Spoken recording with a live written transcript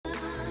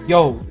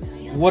Yo,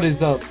 what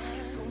is up?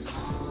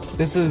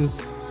 This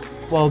is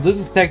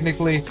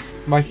technically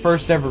my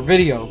first ever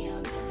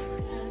video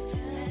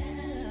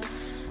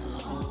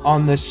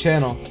on this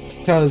channel,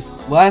 because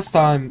last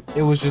time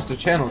it was just a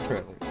channel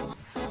trailer.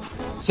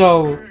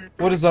 So,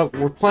 what is up?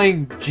 We're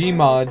playing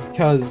Gmod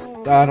because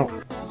I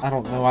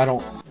don't know, I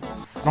don't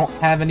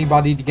have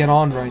anybody to get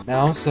on right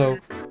now, so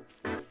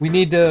we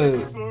need to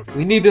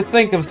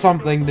think of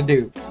something to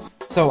do.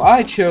 So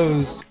I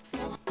chose,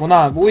 well,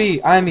 not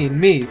we, I mean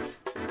me.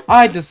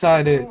 I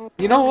decided,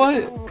 you know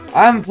what?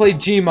 I haven't played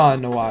Gmod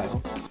in a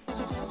while.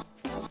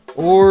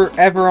 Or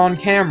ever on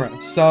camera,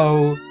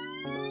 so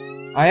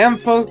I'm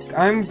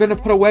gonna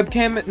put a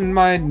webcam in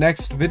my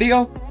next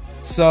video,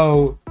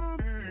 so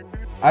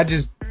I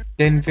just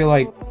didn't feel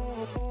like,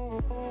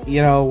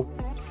 you know,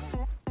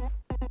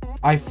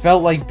 I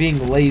felt like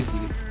being lazy,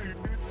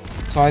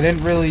 so I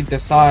didn't really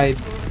decide.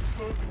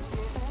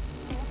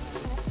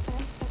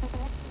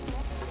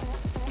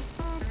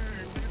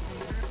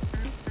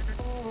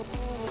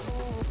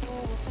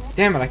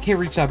 Damn it, I can't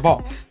reach that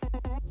ball.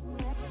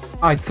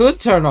 I could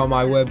turn on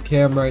my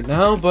webcam right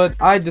now, but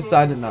I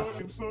decided not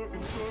to.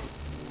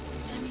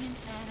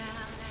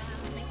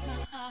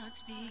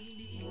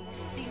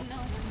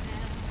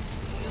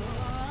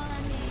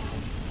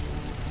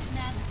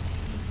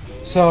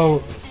 So,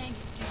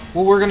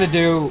 what we're gonna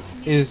do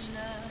is,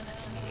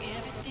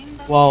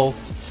 well,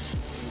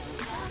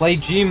 play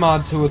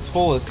Gmod to its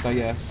fullest, I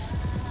guess.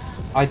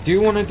 I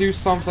do want to do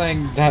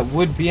something that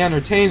would be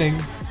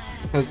entertaining,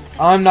 because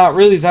I'm not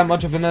really that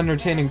much of an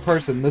entertaining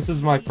person. This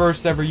is my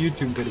first ever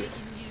YouTube video.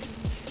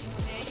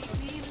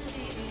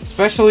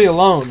 Especially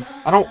alone.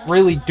 I don't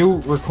really do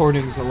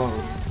recordings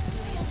alone.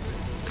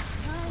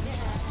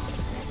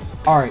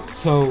 Alright,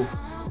 so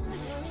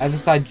I have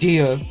this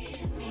idea.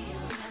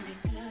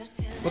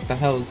 What the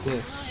hell is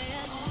this?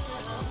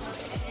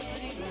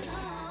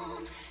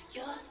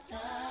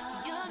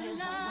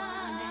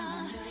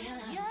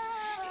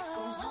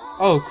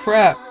 Oh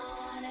crap.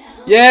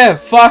 Yeah,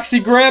 Foxy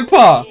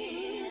Grandpa!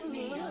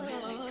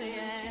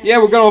 Yeah,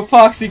 we're going with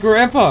Foxy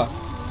Grandpa!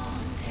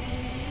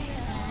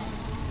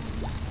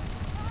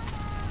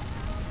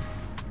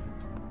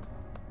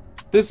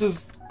 This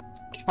is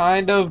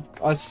kind of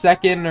a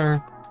second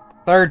or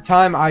third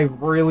time I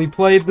really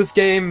played this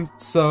game,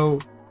 so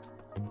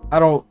I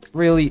don't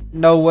really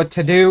know what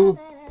to do.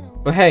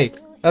 But hey,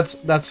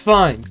 that's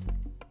fine.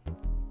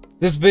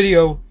 This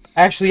video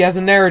actually has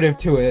a narrative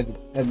to it,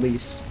 at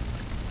least.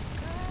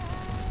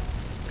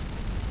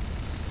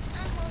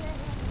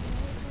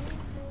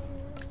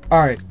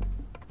 Alright.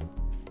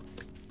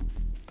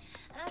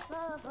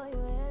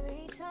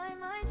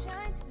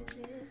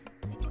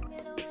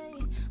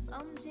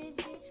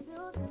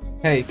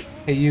 Hey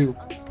you.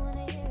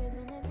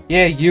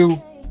 Yeah,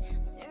 you.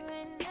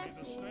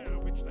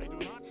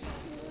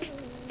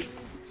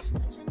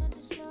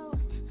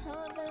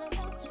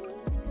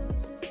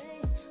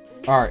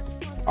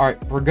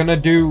 Alright, we're gonna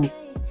do...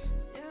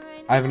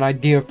 I have an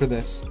idea for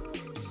this.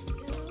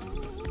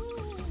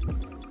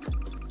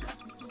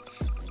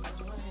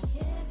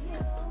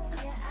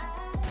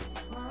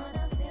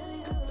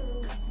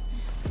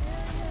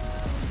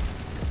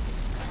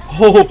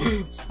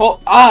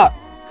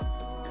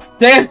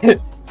 Damn it!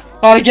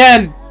 Not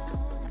again!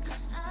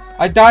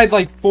 I died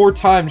like 4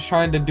 times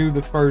trying to do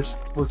the first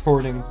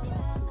recording.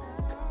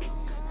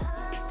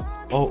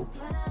 Oh.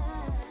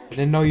 I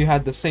didn't know you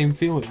had the same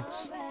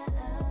feelings.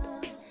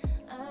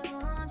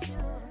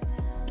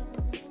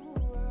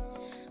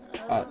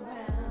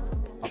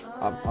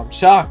 I'm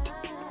shocked.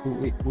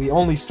 We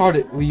only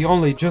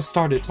just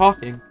started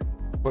talking.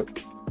 What?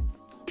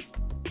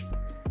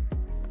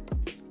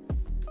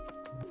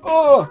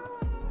 Oh!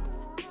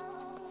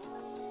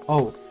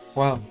 Oh,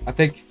 wow. I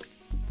think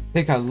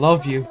I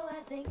love you.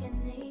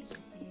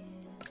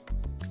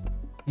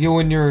 You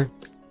and your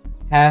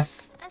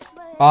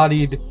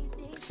half-bodied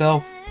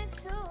self.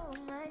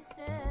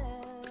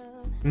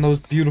 And those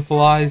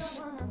beautiful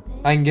eyes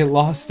I can get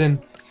lost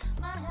in.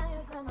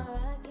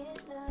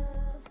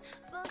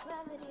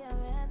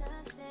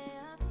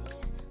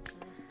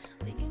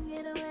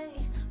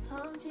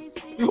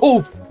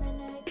 Oh!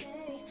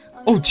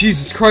 Oh,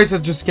 Jesus Christ,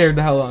 that just scared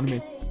the hell out of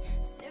me.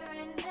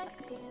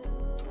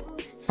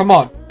 Come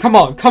on,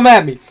 come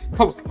at me.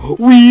 Come,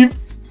 weave.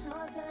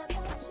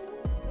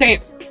 Damn.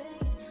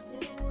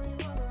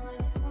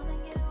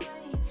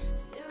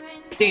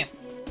 Damn.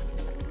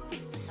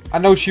 I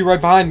know she right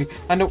behind me.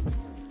 I know.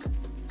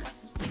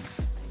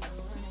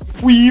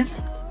 Weave.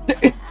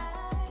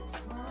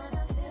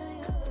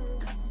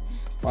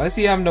 Why does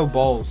he have no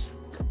balls?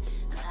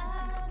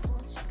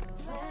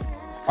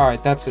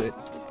 Alright, that's it.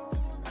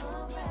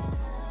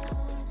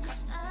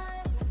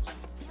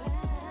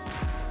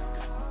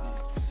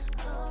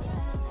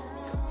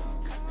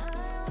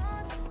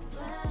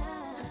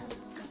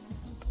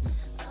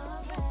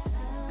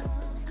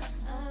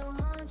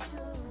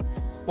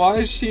 Why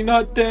is she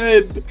not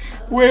dead?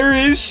 Where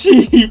is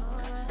she?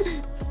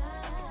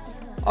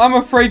 I'm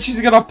afraid she's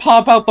gonna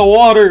pop out the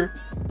water.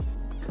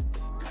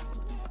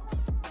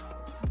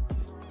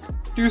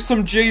 Do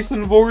some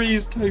Jason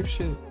Voorhees type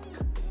shit.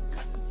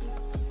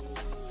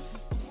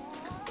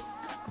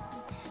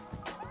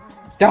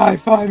 Die,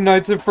 Five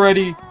Nights at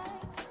Freddy.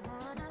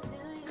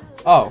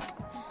 Oh.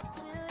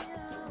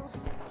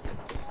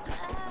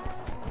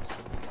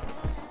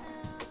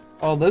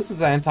 Oh, this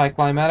is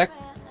anticlimactic.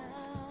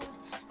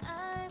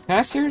 Can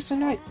I seriously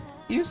not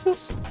use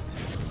this?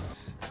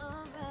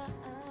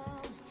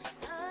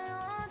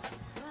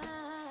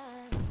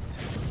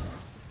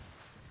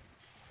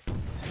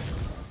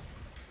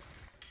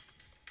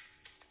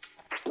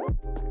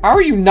 How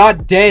are you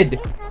not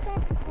dead?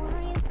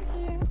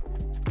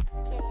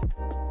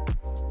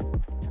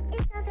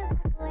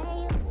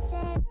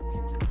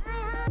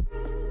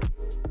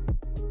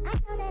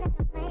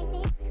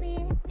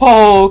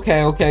 Oh,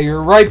 okay, okay,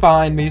 you're right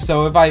behind me,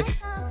 so if I...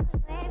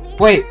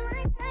 Wait.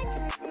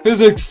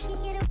 Physics.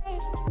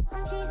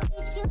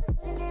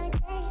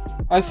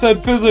 I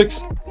said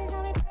physics.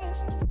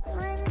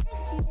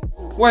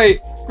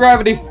 Wait,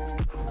 gravity.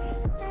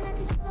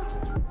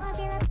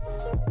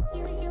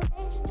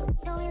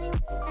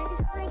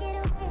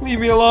 Leave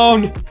me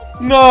alone.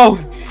 No,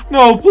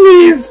 no,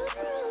 please.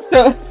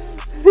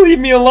 Leave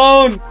me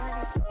alone.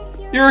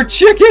 You're a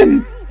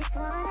chicken.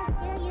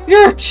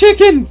 You're a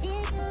chicken.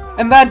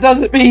 And that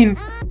doesn't mean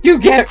you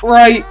get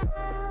right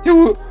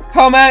to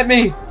come at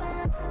me.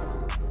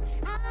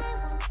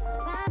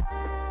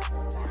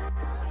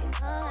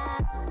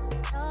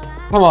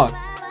 Come on.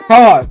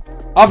 Come on.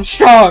 I'm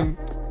strong.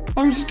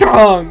 I'm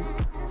strong.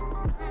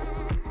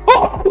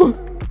 Oh!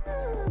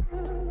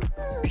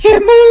 I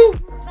can't move.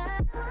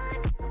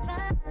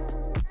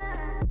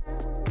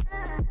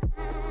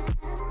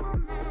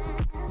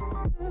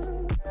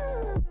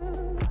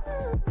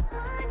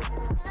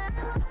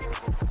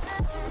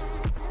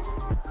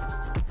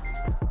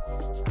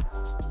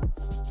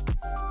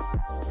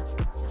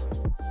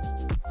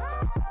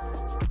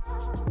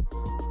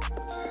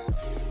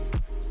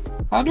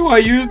 How do I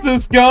use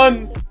this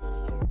gun?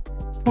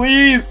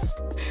 Please,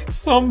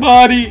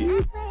 somebody.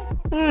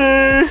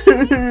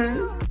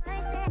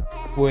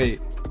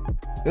 Wait,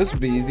 this would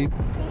be easy.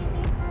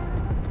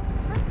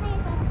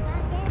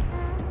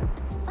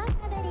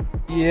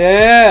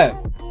 Yeah,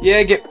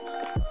 yeah, get.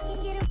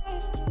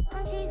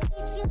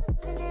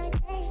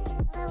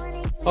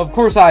 Of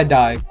course I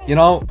die. You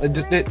know,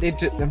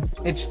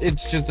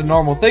 it's just a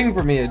normal thing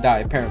for me to die,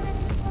 apparently.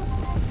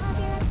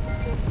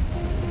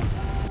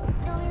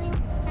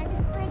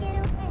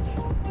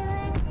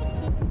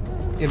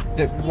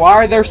 Why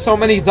are there so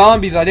many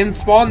zombies? I didn't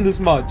spawn this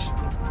much.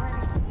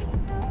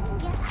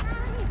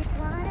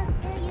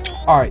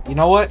 Alright, you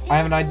know what? I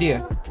have an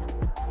idea.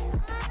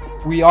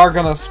 We are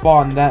gonna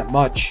spawn that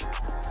much.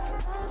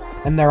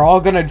 And they're all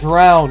gonna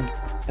drown.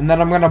 And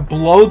then I'm gonna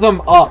blow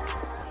them up.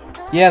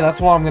 Yeah, that's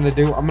what I'm gonna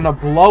do. I'm gonna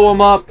blow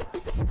them up.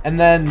 And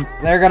then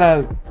they're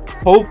gonna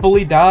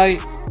hopefully die.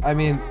 I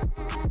mean,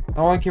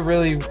 no one can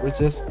really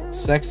resist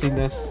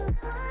sexiness.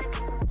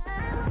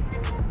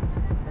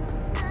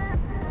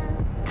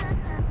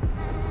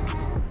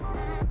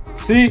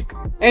 See?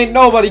 Ain't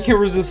nobody can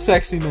resist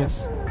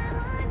sexiness.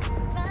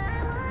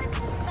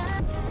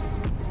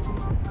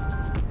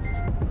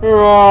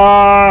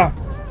 Rah!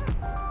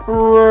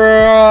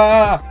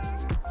 Rah!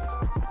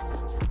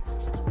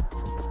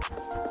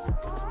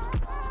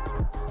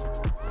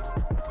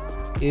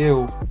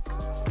 Ew.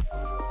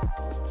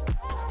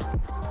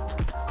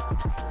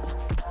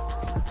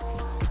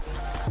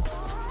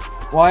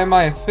 Why am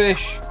I a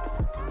fish?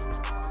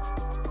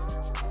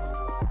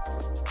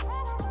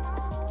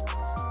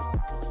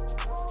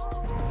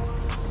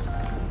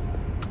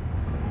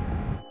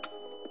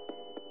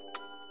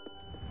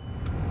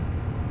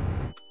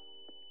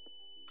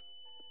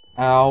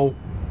 Ow.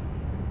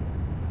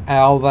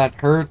 Ow, that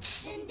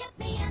hurts.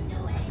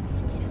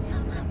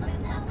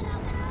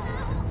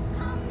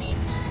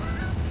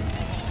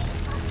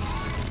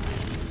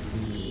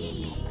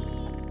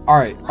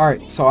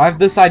 Alright, so I have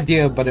this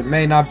idea, but it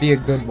may not be a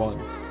good one.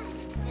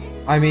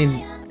 I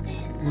mean,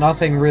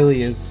 nothing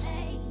really has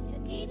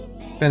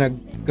been a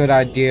good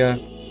idea.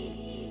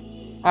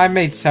 I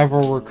made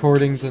several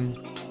recordings and...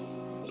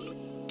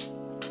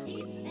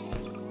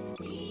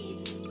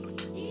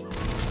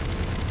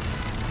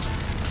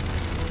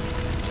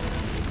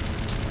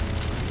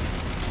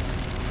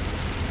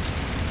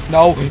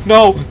 No,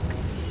 no!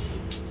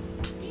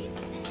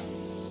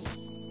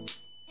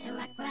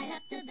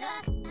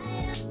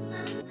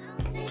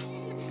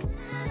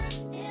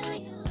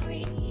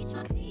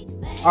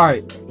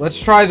 Alright,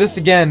 let's try this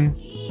again,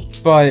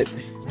 but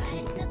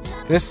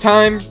this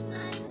time,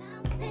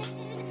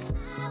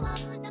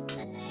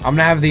 I'm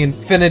gonna have the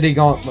Infinity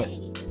Gauntlet.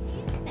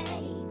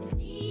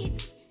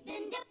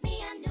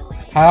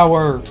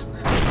 Power.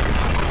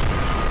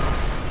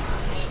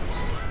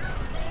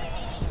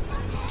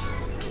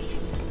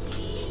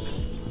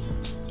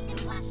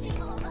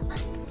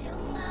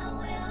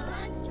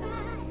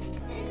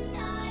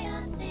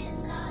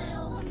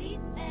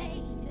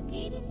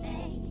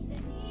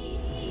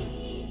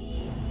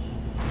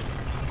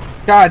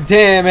 God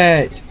damn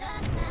it!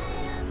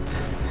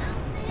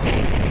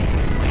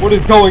 What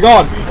is going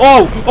on?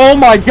 Oh! Oh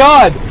my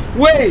god!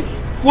 Wait!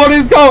 What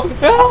is going...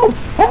 Help!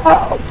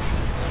 Help!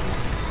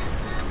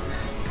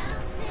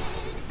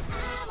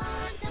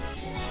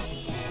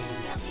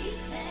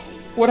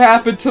 What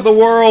happened to the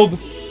world?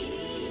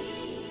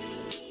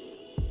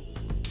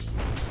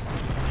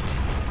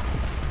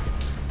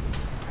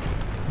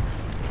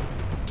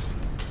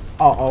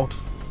 Uh-oh.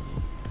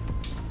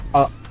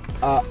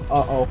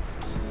 Uh-oh.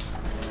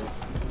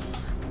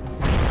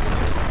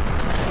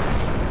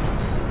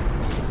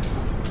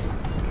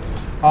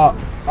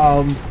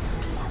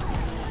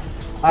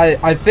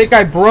 I think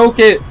I broke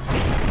it.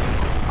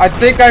 I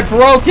think I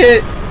broke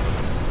it.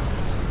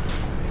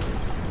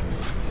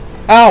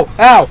 Ow,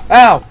 ow,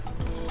 ow.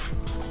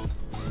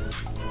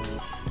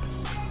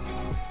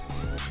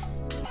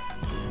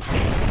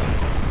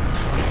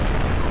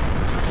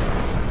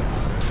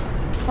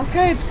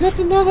 Okay, it's good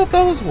to know that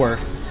those work.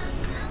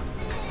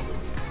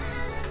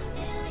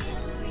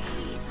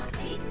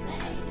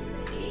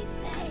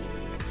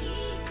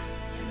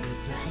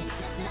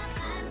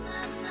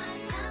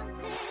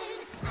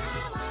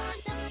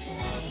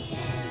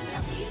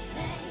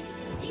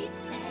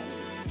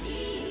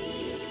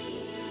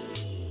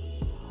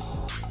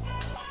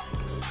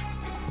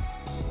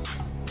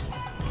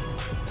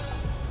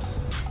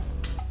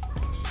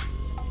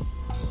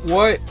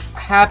 What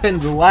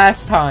happened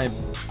last time?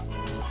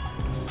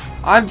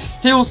 I'm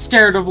still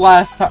scared of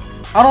last time.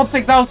 I don't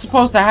think that was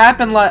supposed to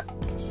happen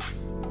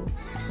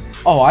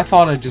Oh, I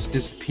thought it just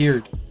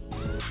disappeared.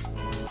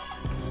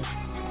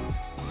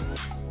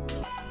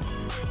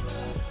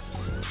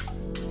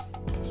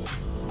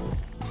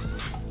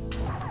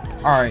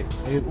 Alright,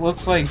 it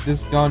looks like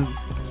this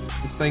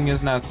thing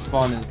isn't as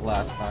fun as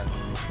last time.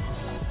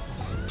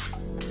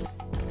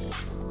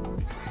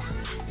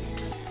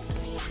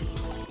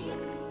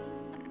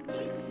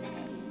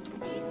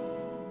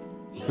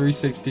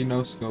 .360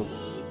 no scope.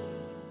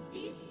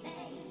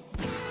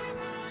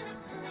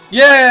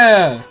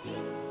 Yeah!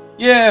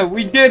 Yeah,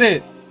 we did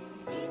it!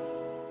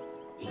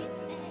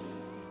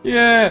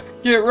 Yeah,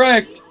 get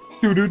wrecked!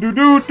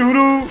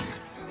 Do-do-do-do-do-do!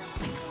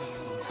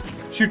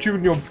 Shoot you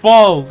in your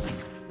balls!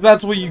 'Cause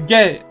that's what you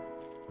get!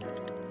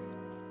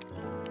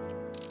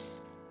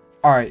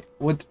 Alright,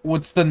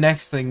 what's the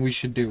next thing we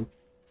should do?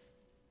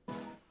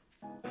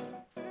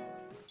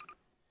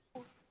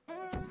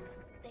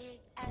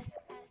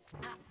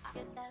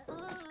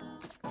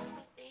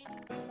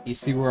 You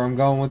see where I'm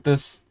going with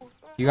this?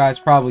 You guys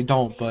probably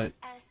don't, but...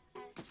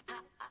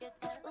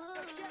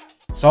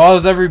 So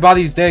how's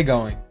everybody's day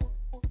going?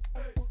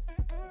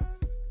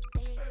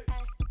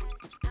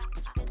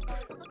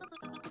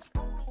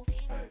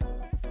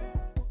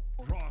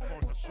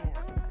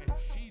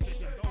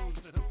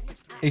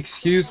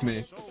 Excuse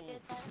me.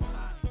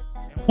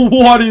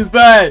 What is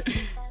that?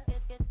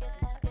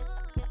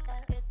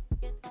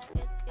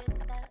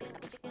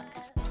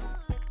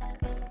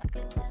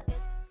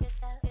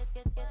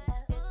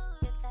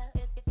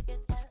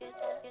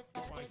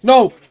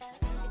 No!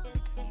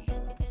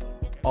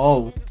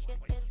 Oh.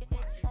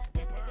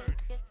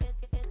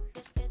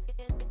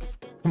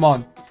 Come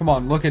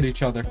on, look at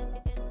each other.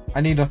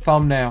 I need a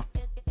thumbnail.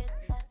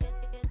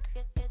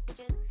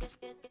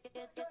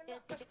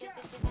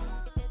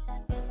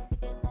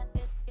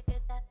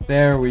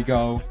 There we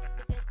go.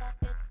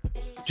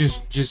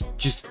 Just.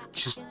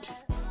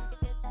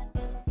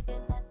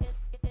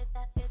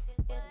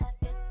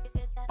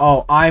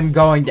 Oh, I'm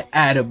going to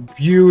add a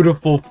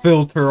beautiful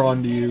filter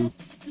onto you.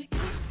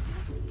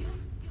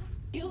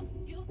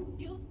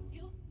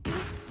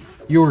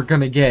 You are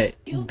gonna get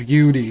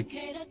beauty.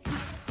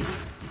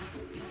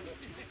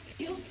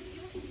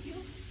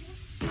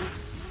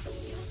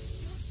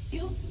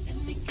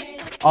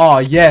 Oh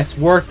yes,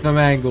 work them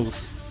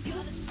angles.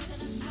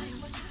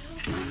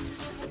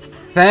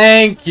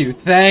 Thank you.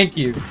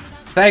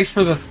 Thanks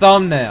for the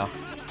thumbnail.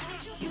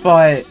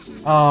 But,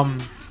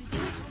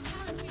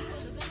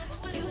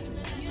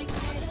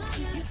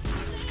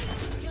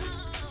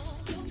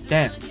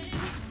 damn.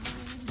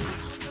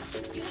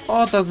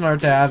 Oh, it doesn't hurt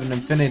to have an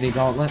infinity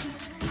gauntlet.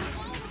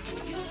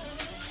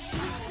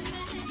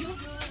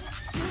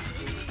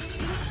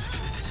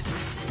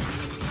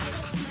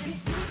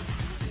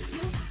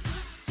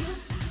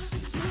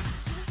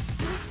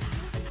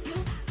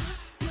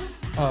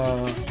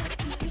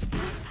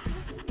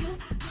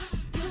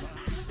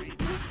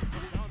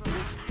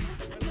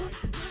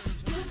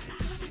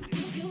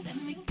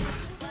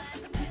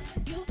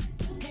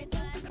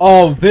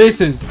 Oh,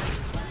 this is...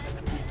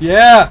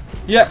 Yeah,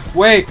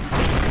 wait.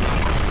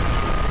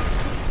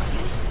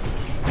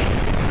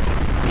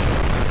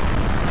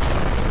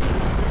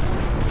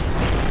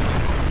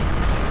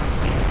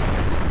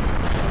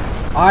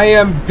 I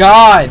am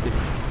God.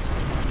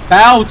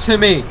 Bow to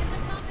me.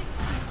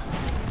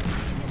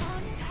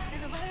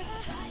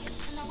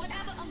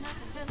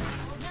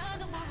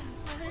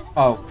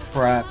 Oh,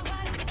 crap.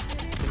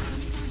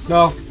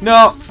 No.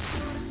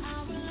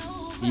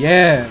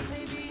 Yeah.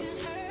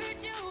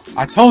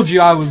 I told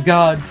you I was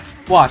God.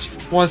 Watch.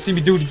 Wanna see me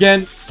do it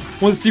again?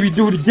 Wanna see me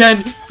do it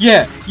again?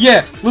 Yeah.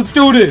 Let's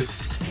do this.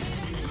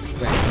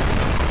 Wait.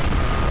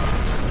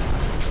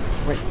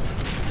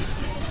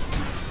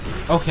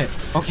 Okay,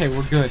 okay,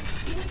 we're good.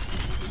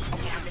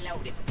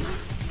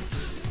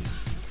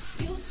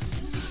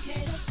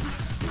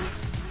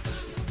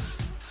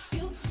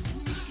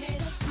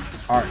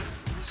 Alright,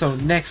 so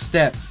next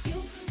step.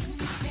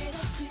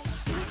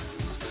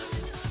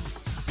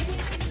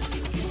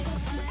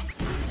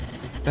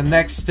 The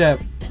next step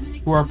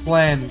to our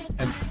plan,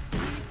 and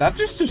that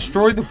just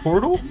destroyed the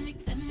portal?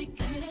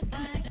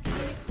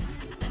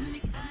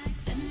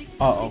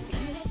 Uh-oh.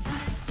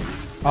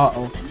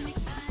 Uh-oh.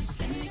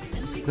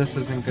 This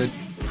isn't good.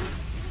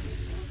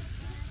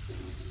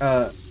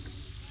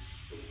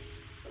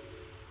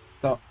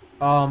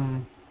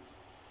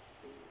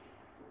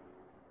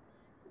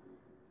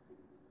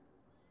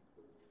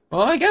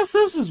 Well, I guess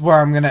this is where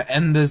I'm gonna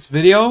end this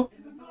video,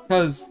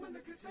 because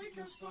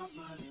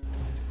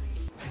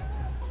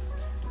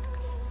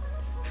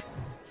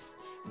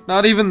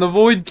not even the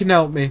void can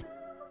help me.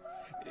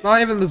 Not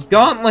even this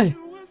gauntlet.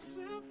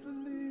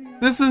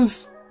 This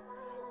is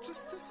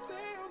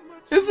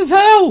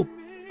hell.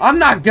 I'm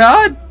not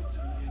God.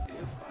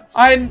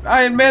 I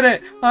admit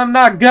it. I'm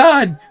not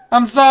God.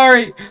 I'm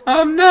sorry.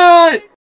 I'm not.